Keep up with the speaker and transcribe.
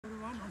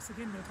once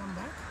again, welcome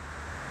back.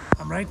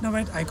 I'm right now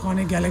at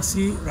iconic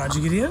Galaxy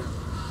Rajagiriya,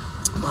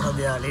 one of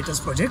their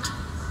latest project,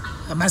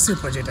 a massive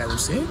project I would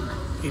say.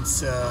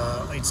 It's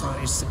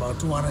about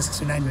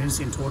 269 units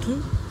in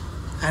total,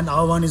 and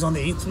our one is on the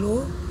 8th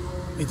floor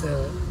with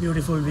a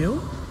beautiful view,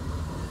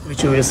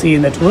 which you will see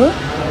in the tour.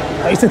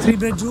 It's a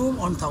 3-bedroom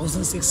on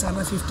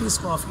 1650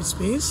 square feet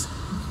space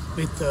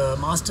with a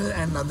master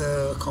and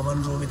another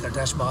common room with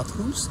attached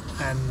bathrooms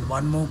and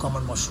one more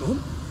common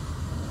washroom.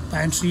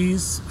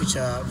 Pantries which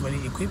are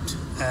fully equipped,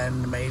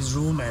 and Maid's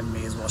room and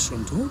Maid's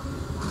washroom too.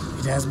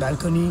 It has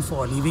balcony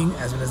for living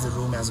as well as the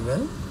room as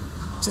well.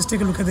 Just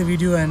take a look at the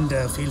video and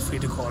feel free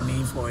to call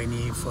me for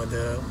any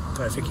further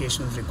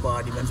clarifications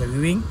required, even for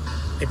viewing.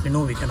 Let me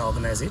know, we can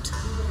organize it.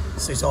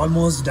 So it's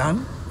almost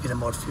done. In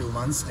about few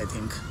months I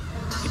think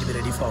it will be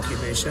ready for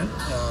occupation.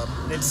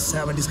 Let's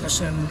have a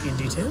discussion in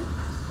detail,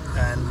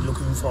 and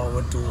looking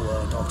forward to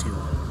talk to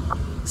you.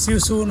 See you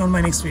soon on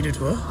my next video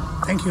tour.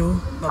 Thank you.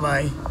 Bye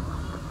bye.